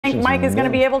I think Mike is going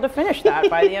to be able to finish that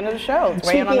by the end of the show.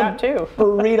 Weigh in on that too.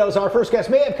 Burritos. Our first guest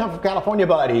may have come from California,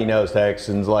 but he knows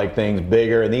Texans like things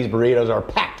bigger, and these burritos are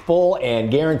packed full and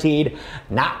guaranteed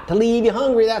not to leave you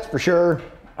hungry, that's for sure.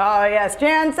 Oh yes,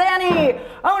 Jan Sani,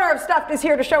 owner of Stuffed, is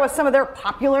here to show us some of their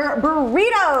popular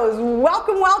burritos.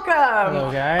 Welcome, welcome.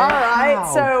 Hello, guys. All right,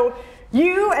 Wow. so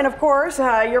you and of course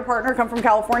your partner come from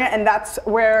California, and that's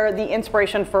where the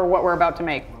inspiration for what we're about to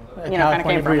make, kind of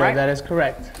came from, burrito, right? That is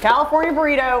correct. California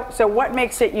burrito. So what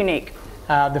makes it unique?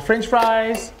 The French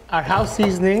fries, our house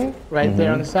seasoning right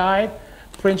there on the side,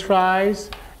 French fries,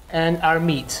 and our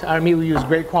meat. Our meat, we use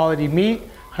great quality meat,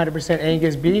 100%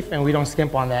 Angus beef, and we don't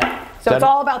skimp on that. So it's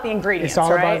all about the ingredients, It's all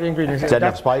right? about the ingredients. Is that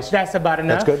enough spice? That's about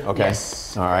enough. That's good? Okay.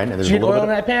 Yes. All right. And there's Did you a get little oil bit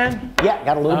in that pan? Yeah,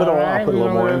 got a little bit of oil. I'll put a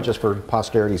little more in Alright. just for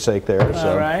posterity's sake there. So.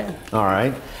 All right. All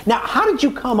right. Now, how did you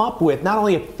come up with not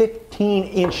only a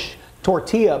 15-inch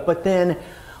tortilla, but then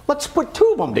let's put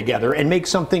two of them together and make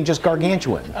something just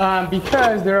gargantuan?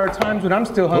 Because there are times when I'm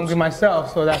still hungry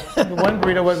myself, so that one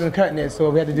burrito wasn't cutting it, so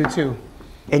we had to do two.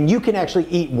 And you can actually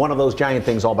eat one of those giant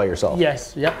things all by yourself?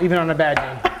 Yes, yep, even on a bad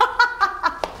day.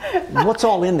 What's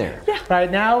all in there?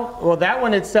 Right now, well, that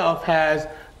one itself has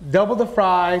double the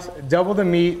fries, double the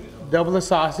meat, double the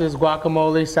sauces,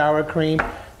 guacamole, sour cream,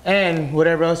 and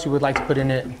whatever else you would like to put in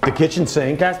it. The kitchen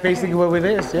sink? That's basically what it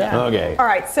is, yeah. Okay. All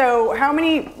right, so how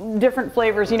many different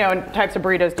flavors, and types of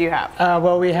burritos do you have?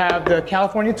 Well, we have the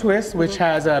California twist, which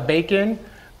has bacon,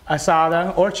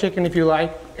 asada, or chicken if you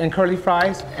like, and curly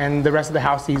fries, and the rest of the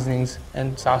house seasonings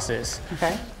and sauces.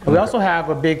 Okay. We also have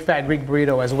a big fat Greek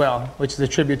burrito as well, which is a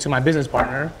tribute to my business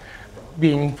partner,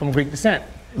 being from Greek descent.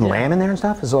 Lamb in there and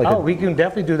stuff? Is it like We can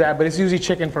definitely do that, but it's usually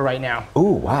chicken for right now. Ooh,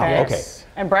 wow. Okay. Yes.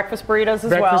 And breakfast burritos as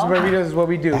Breakfast well. burritos is what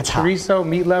we do. That's hot. Chorizo,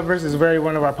 meat lovers is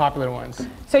one of our popular ones.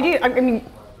 So do you, I mean,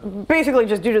 basically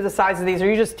just due to the size of these, are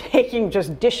you just taking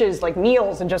just dishes like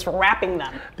meals and just wrapping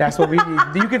them? That's what we do.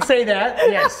 You could say that,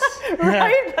 yes.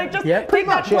 Right? Like just Yep. take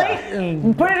that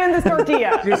plate, put it in this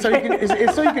tortilla. Just so you can,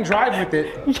 it's so you can drive with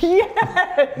it.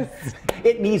 Yes.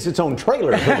 It needs its own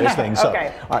trailer for this thing. So.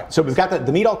 Okay. All right, so we've got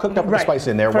the meat all cooked up with the spice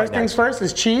in there. First What things next? first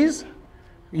is cheese.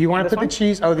 You want to This put one? the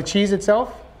cheese, the cheese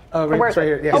itself. Where's right it?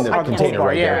 here. Yes, In the on container pull bar,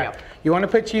 right yeah. there. You want to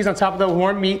put cheese on top of the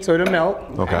warm meat so it'll melt.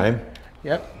 Okay.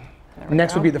 Yep.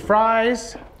 Next would be the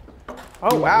fries.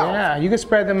 Oh, wow. Yeah, you can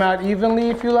spread them out evenly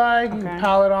if you like. You can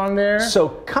pile it on there. So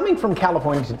coming from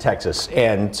California to Texas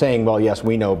and saying, well, yes,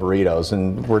 we know burritos,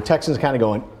 and where Texans kind of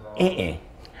going,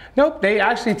 Nope, they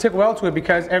actually took well to it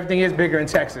because everything is bigger in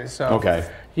Texas. So, Okay.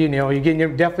 You're getting your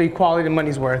definitely quality and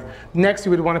money's worth. Next, you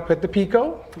would want to put the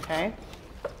pico. Okay.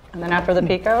 And then after the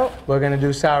pico? We're going to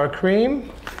do sour cream.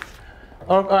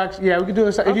 Or, actually, yeah, we could do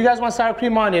it. If you guys want sour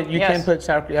cream on it, you Yes. can put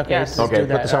sour cream. Okay, Yes. let's Okay, do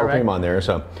that. put the sour all right. cream on there.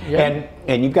 So, Yeah.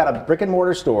 and you've got a brick and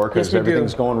mortar store because Yes, we do.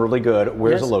 everything's going really good.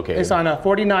 Where's Yes, it located? It's on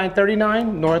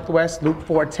 4939 Northwest Loop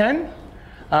 410.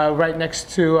 Right next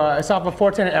to, it's off of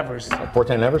 410 at Evers.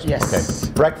 410 Evers? Yes.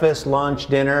 Okay. Breakfast, lunch,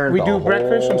 dinner. We the do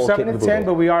breakfast from whole 7 kit to and 10,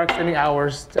 caboodle. but we are extending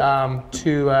hours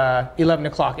to 11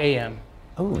 o'clock a.m.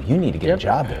 Oh, you need to get a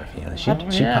job there. She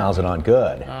Yeah. piles it on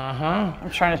good. I'm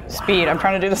trying to speed. I'm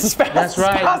trying to do this as fast That's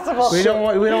right. as possible. We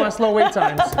don't want slow wait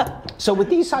times. So with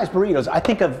these size burritos, I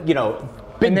think of, big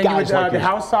And then you guys would, like the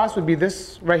yourself. house sauce would be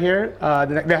this right here.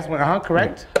 That's one,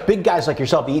 correct? Big guys like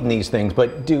yourself eating these things,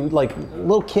 but do like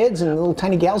little kids and little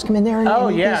tiny gals come in there and Oh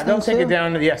eat yeah, these they'll things take too? it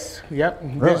down. Yes, yep.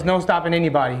 Really? There's no stopping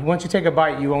anybody. Once you take a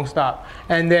bite, you won't stop.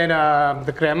 And then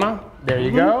the crema. There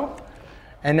you go.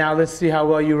 And now let's see how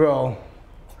well you roll.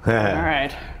 All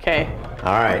right. Okay.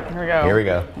 All right. Here we go. Here we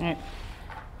go. All right.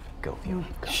 Go, Fiona.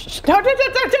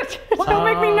 Don't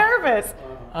make me nervous.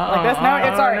 Like this? No,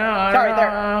 it's sorry. Sorry,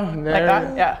 there. Like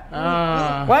that?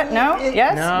 Yeah. What? No?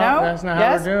 Yes? No? That's not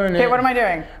yes? how we're doing it. Okay, what am I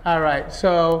doing? All right,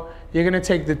 so you're gonna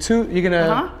take the two, you're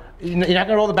not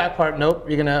gonna roll the back part, nope.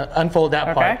 You're gonna unfold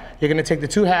that part. You're gonna take the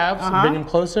two halves, bring them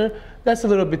closer. That's a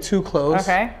little bit too close.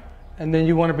 Okay. And then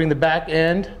you wanna bring the back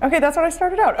end. Okay, that's what I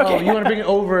started out. Okay. Oh, you wanna bring it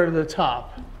over the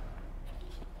top.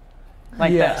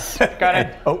 Like Yeah. this. Got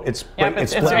it? Oh, it's Yep,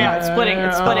 it's splitting. yeah, it's splitting.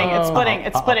 It's splitting. It's splitting.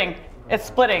 It's splitting. It's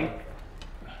splitting.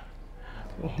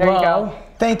 There you go.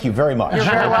 Thank you very much. You're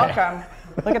very welcome.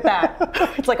 Look at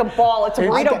that. It's like a ball. It's a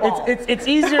burrito ball. It's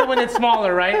easier when it's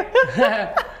smaller, right?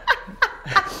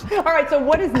 All right, so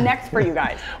what is next for you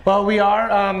guys? Well, we are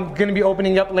going to be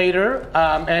opening up later,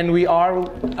 and we are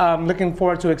looking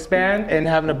forward to expand and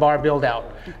having a bar build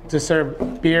out to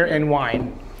serve beer and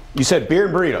wine. You said beer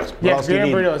and burritos. Yes, beer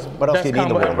and burritos. What else do you Best need in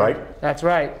the combo world, ever. right? That's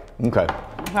right. Okay.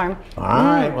 Okay. All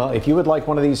right. Well, if you would like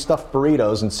one of these stuffed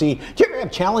burritos and see, do you ever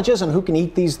have challenges on who can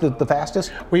eat these the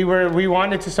fastest? We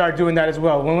wanted to start doing that as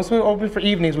well. Once we open for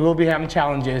evenings, we will be having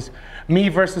challenges. me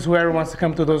versus whoever wants to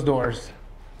come through those doors.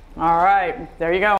 All right, there you go.